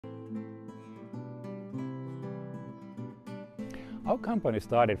Our company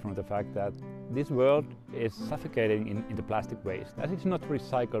started from the fact that this world is suffocating in the plastic waste as it's not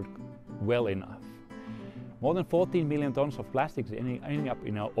recycled well enough. More than 14 million tons of plastics ending up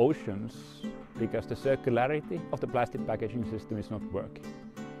in our oceans because the circularity of the plastic packaging system is not working.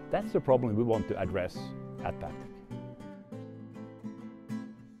 That's the problem we want to address at Paptic.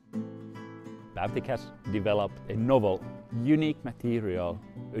 Paptic has developed a novel, unique material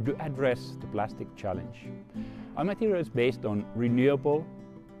to address the plastic challenge. Our material is based on renewable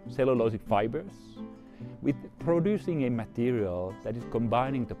cellulosic fibers, with producing a material that is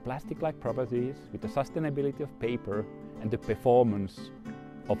combining the plastic-like properties with the sustainability of paper and the performance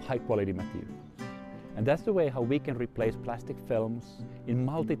of high-quality materials. And that's the way how we can replace plastic films in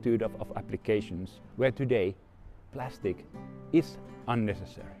multitude of applications where today plastic is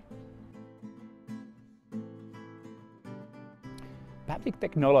unnecessary. Paptic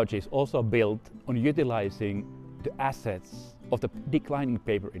technology is also built on utilizing the assets of the declining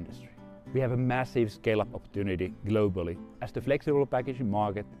paper industry. We have a massive scale-up opportunity globally as the flexible packaging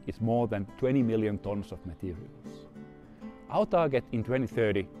market is more than 20 million tons of materials. Our target in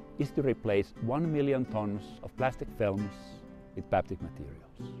 2030 is to replace 1 million tons of plastic films with Paptic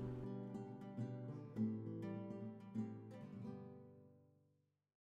materials.